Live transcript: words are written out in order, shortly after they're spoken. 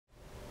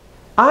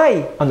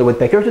On the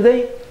Woodpecker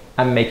today,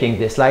 I'm making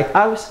this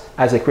lighthouse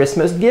as a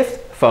Christmas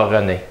gift for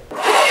Renée.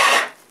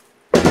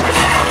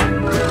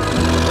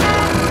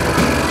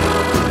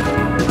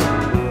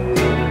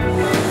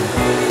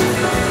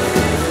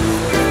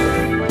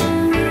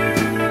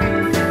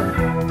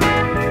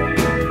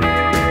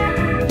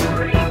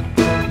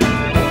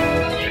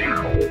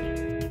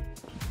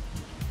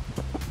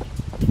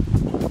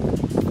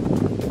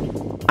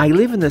 I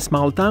live in a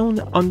small town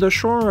on the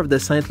shore of the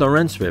St.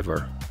 Lawrence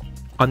River.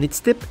 On its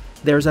tip,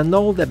 there's an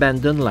old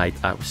abandoned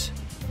lighthouse.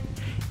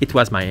 It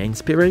was my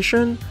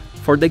inspiration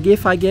for the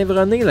gift I gave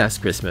Renée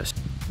last Christmas.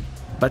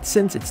 But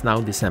since it's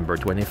now December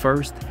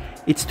 21st,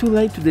 it's too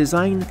late to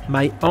design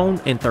my own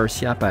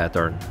Intarsia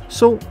pattern,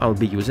 so I'll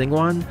be using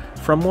one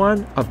from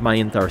one of my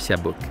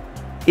Intarsia books.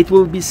 It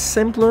will be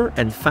simpler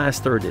and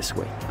faster this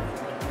way.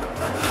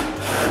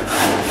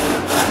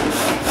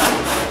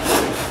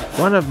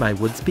 One of my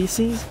wood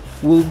species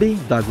will be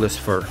Douglas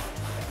fir.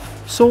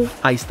 So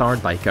I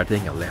start by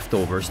cutting a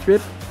leftover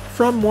strip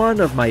from one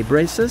of my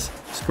braces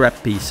scrap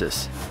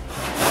pieces.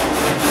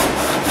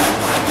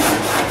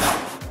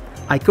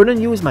 I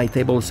couldn't use my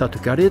table saw to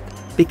cut it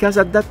because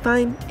at that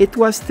time it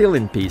was still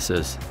in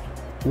pieces.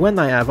 When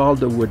I have all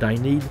the wood I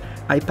need,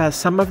 I pass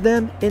some of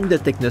them in the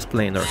thickness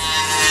planer.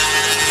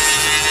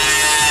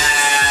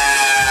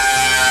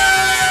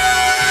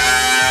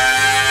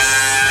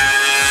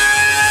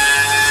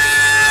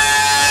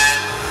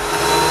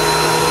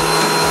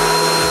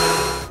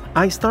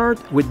 I start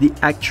with the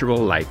actual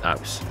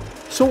lighthouse,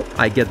 so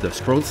I get the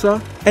scroll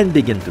saw and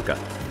begin to cut.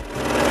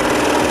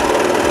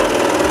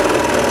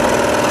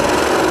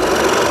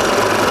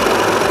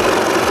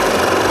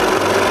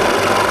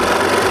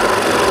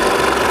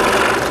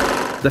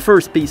 The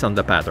first piece on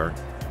the pattern,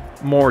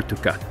 more to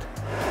cut.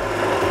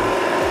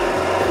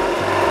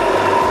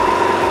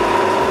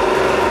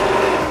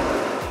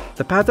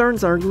 The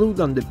patterns are glued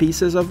on the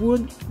pieces of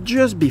wood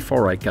just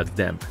before I cut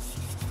them.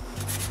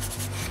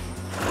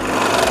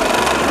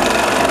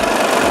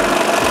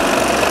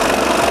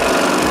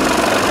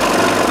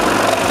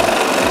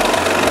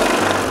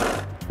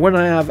 When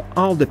I have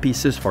all the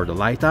pieces for the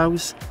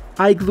lighthouse,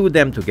 I glue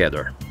them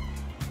together.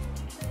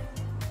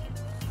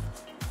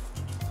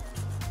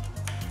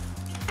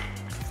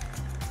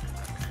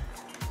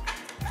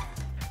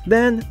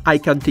 Then I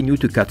continue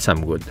to cut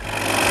some wood.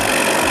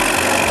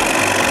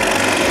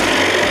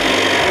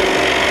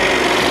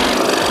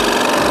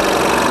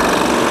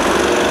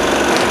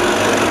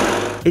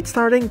 It's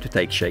starting to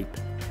take shape,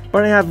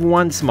 but I have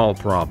one small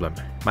problem.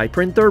 My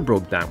printer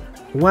broke down.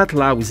 What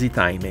lousy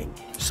timing.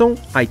 So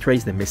I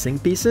trace the missing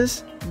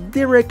pieces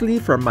directly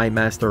from my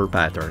master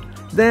pattern.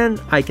 Then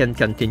I can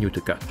continue to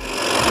cut.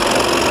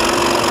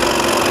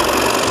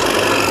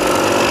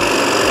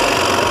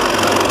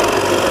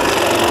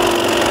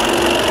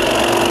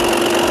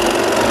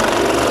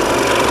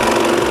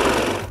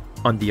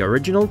 On the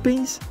original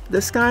piece,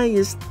 the sky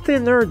is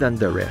thinner than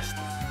the rest.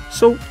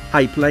 So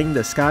I plane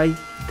the sky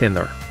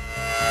thinner.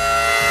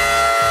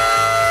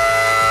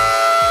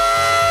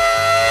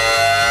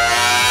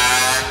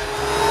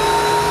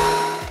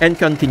 And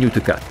continue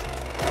to cut.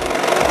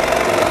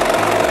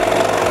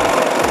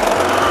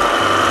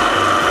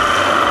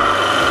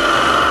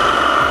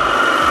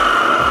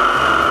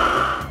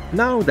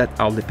 Now that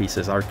all the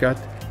pieces are cut,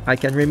 I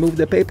can remove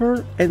the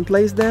paper and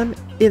place them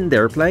in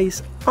their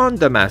place on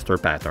the master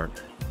pattern.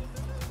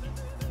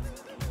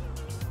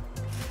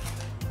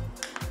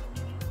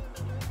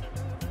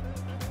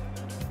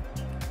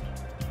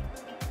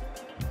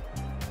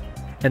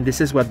 And this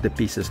is what the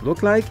pieces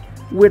look like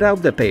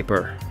without the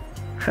paper.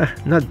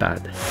 Not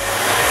bad.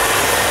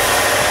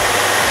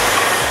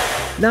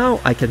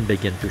 Now I can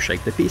begin to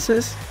shape the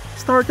pieces,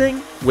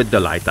 starting with the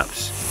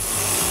lighthouse.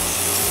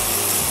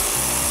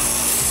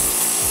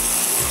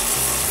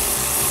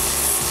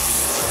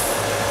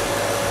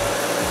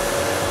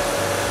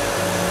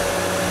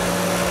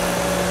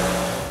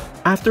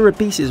 After a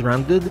piece is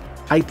rounded,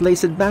 I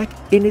place it back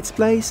in its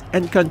place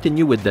and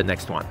continue with the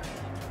next one.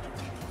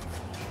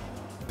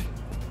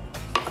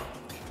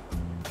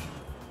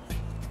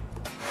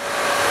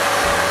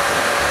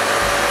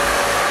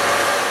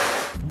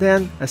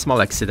 Then a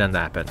small accident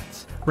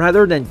happens.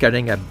 Rather than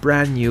cutting a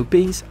brand new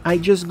piece, I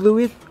just glue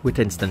it with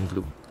instant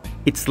glue.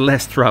 It's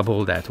less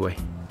trouble that way.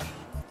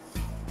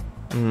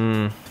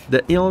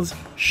 The hills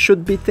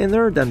should be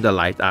thinner than the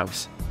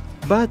lighthouse,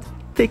 but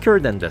thicker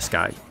than the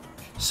sky.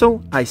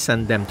 So I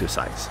sand them to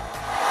size.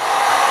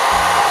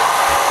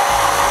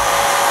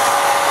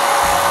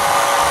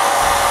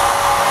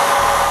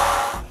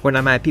 When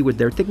I'm happy with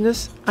their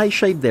thickness, I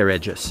shape their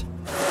edges.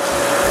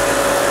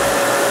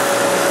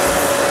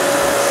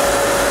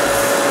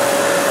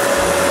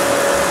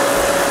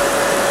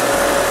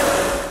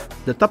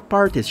 The top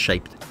part is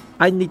shaped.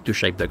 I need to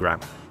shape the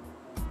ground.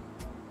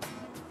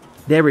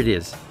 There it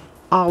is,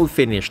 all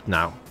finished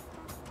now.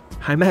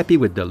 I'm happy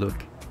with the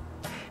look.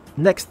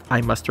 Next,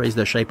 I must trace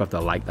the shape of the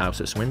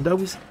lighthouse's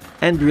windows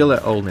and drill a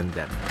hole in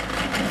them.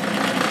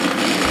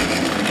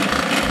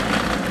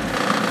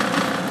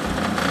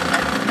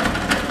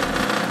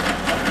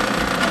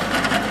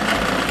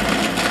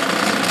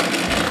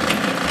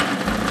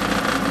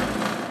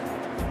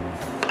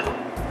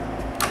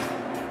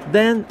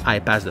 Then I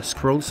pass the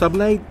scroll saw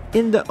blade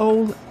in the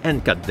hole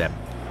and cut them.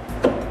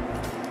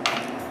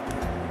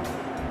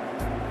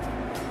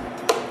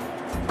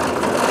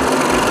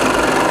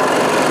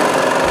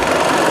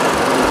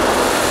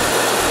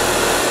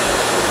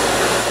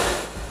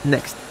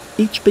 Next,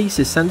 each piece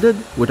is sanded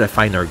with a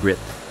finer grit.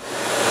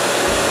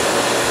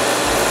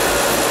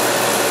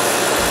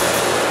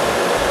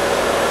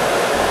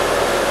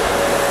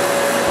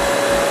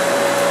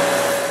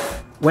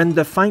 When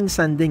the fine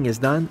sanding is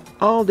done,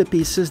 all the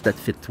pieces that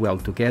fit well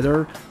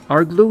together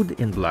are glued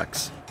in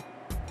blocks.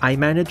 I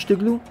manage to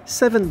glue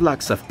 7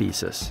 blocks of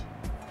pieces.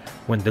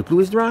 When the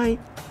glue is dry,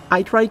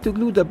 I try to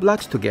glue the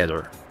blocks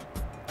together.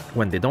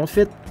 When they don't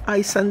fit,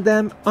 I sand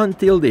them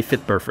until they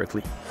fit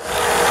perfectly.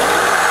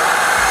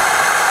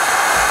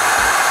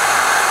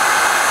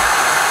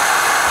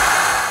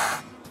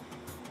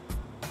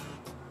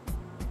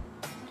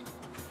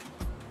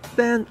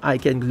 Then I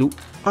can glue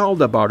all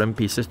the bottom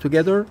pieces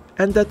together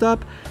and the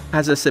top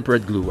has a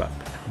separate glue up.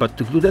 But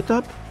to glue the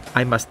top,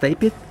 I must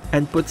tape it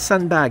and put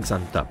sandbags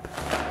on top.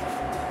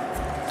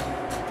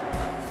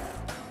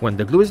 When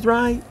the glue is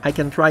dry, I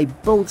can try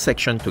both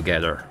sections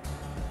together.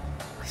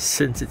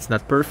 Since it's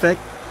not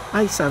perfect,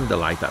 I sand the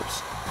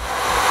lighthouse.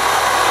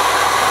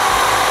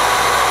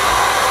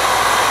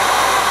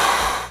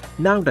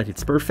 Now that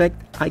it's perfect,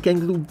 I can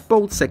glue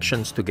both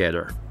sections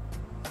together.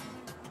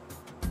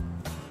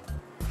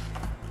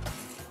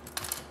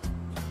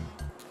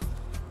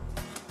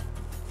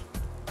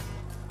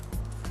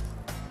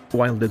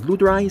 While the glue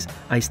dries,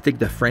 I stick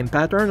the frame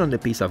pattern on a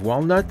piece of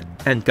walnut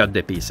and cut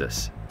the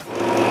pieces.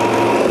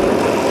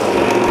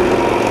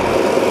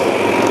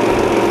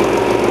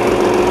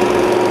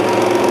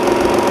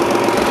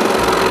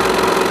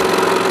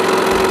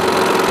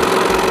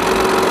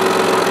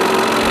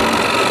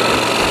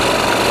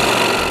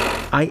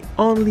 I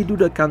only do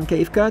the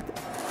concave cut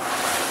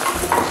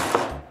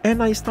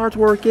and I start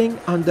working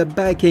on the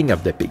backing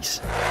of the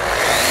piece.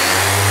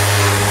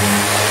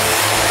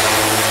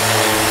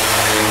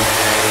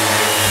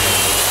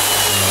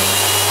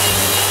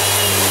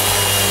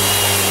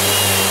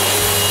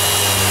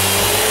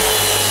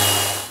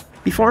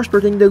 Before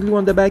spreading the glue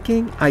on the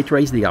backing, I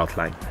trace the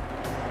outline.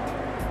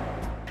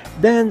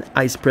 Then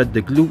I spread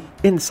the glue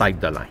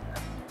inside the line.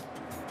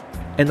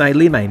 And I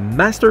lay my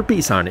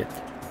masterpiece on it.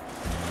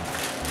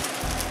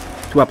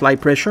 To apply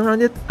pressure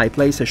on it, I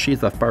place a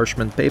sheet of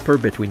parchment paper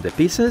between the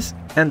pieces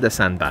and the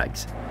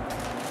sandbags.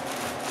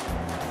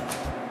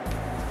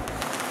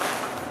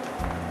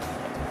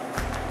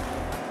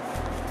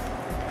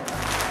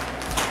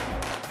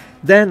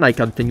 Then I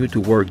continue to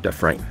work the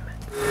frame.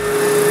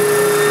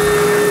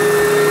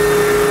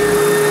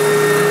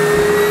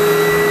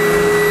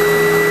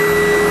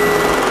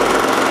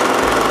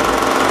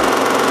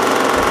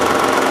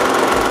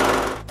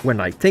 When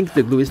I think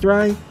the glue is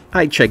dry,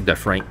 I check the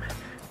frame.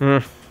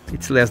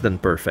 It's less than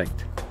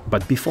perfect.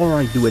 But before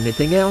I do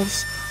anything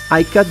else,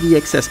 I cut the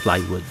excess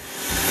plywood.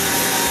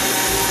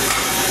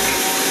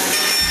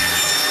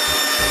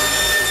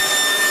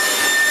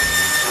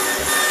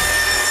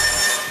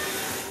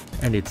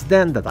 And it's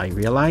then that I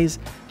realize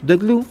the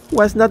glue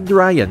was not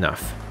dry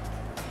enough.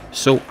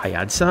 So I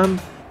add some,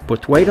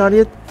 put weight on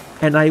it,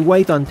 and I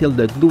wait until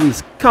the glue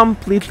is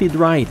completely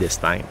dry this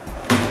time.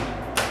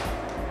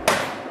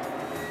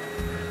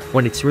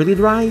 When it's really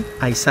dry,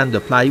 I sand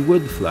the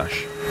plywood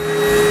flush.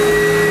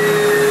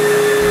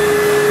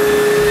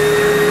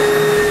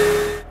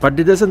 But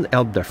it doesn't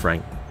help the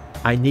frame.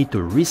 I need to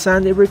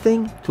resand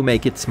everything to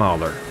make it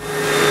smaller.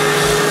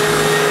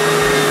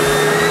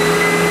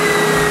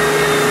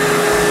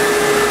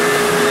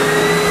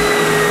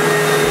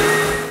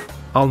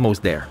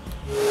 Almost there.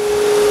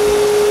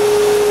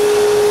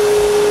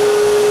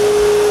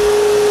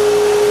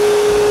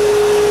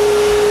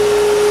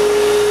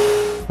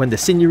 When the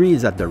scenery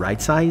is at the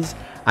right size,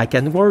 I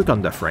can work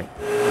on the frame.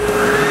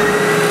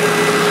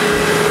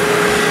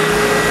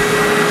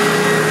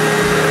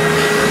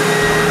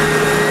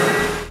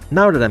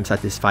 Now that I'm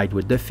satisfied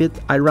with the fit,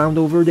 I round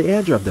over the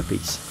edge of the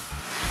piece.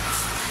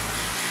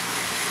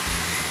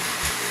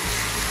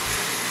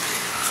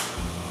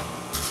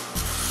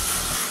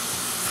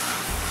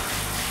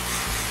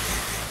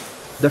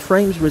 The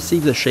frames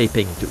receive the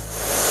shaping too.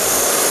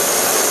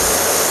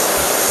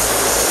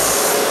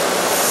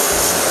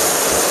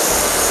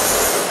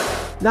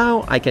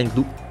 Now I can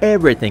glue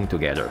everything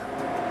together.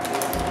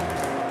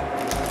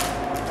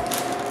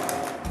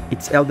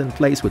 It's held in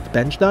place with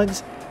bench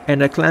dogs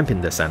and a clamp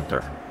in the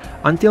center.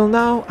 Until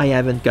now, I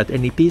haven't cut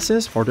any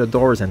pieces for the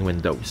doors and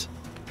windows.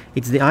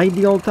 It's the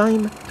ideal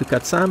time to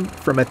cut some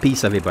from a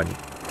piece of ebony.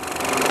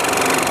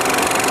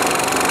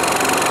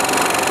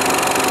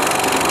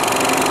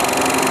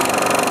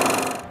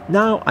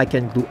 Now I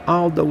can glue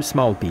all those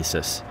small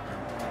pieces.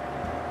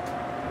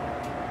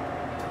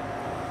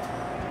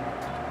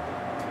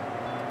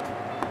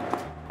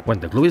 When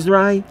the glue is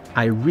dry,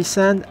 I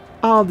resand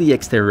all the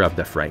exterior of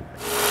the frame.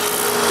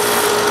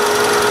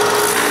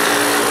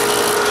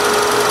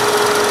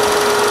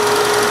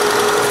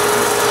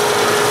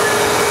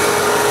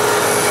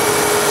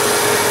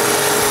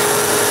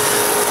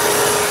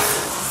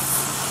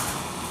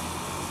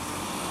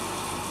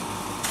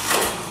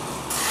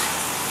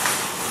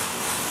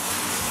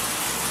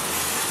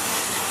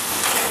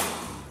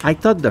 I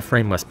thought the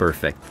frame was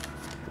perfect,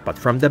 but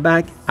from the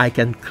back I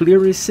can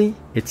clearly see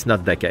it's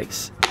not the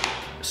case.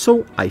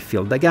 So I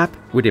fill the gap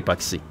with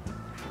epoxy.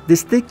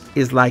 This stick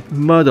is like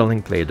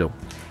modeling Play-Doh,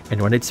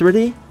 and when it's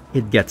ready,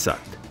 it gets hot.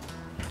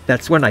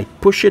 That's when I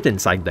push it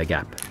inside the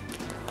gap.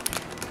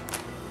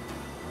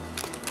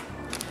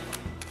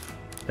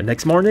 The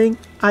next morning,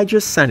 I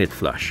just sand it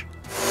flush.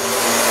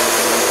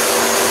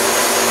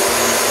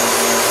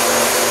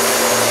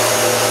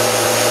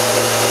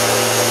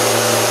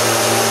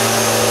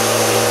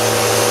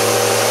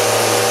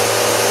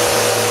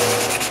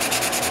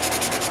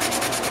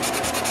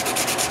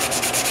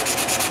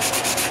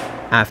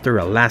 After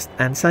a last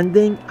hand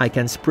sanding, I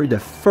can spray the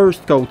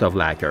first coat of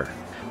lacquer.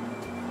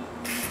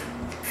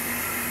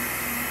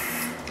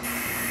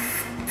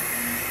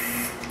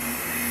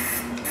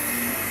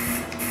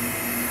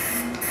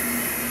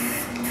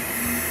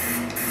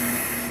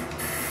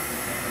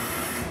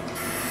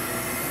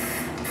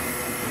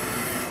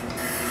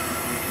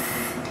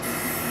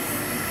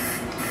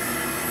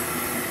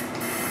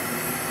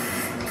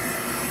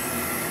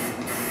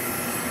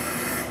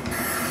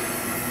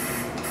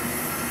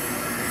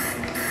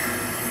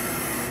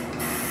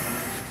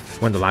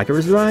 When the lacquer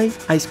is dry,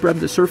 I scrub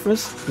the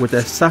surface with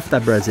a soft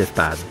abrasive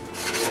pad.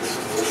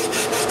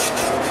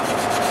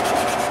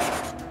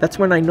 That's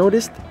when I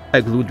noticed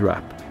a glue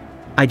drop.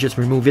 I just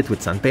remove it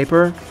with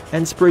sandpaper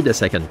and spray the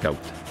second coat.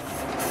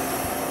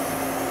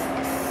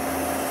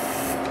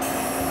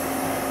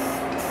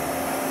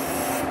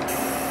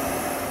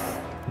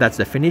 That's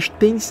the finished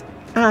piece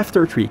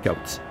after 3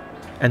 coats.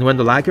 And when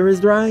the lacquer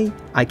is dry,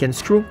 I can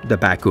screw the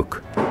back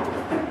hook.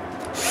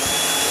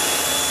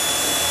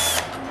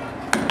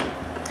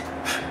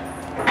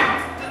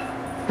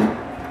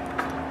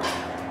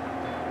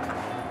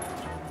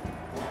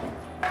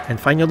 And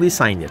finally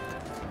sign it.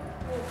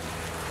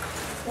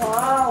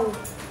 Wow!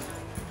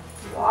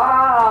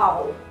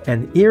 Wow!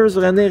 And here's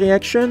Renée's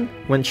reaction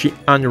when she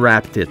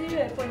unwrapped it.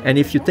 And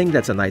if you think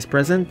that's a nice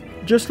present,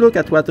 just look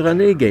at what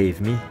Renée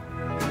gave me.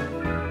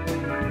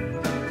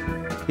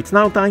 It's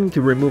now time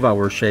to remove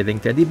our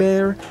shaving teddy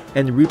bear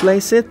and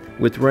replace it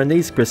with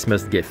Renée's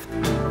Christmas gift.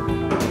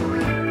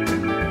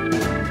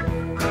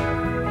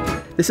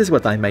 This is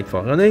what I made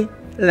for Renée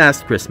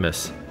last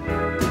Christmas.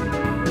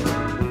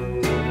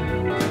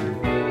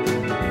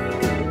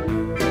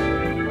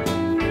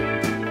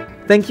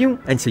 Thank you,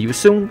 and see you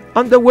soon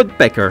on the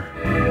Woodpecker.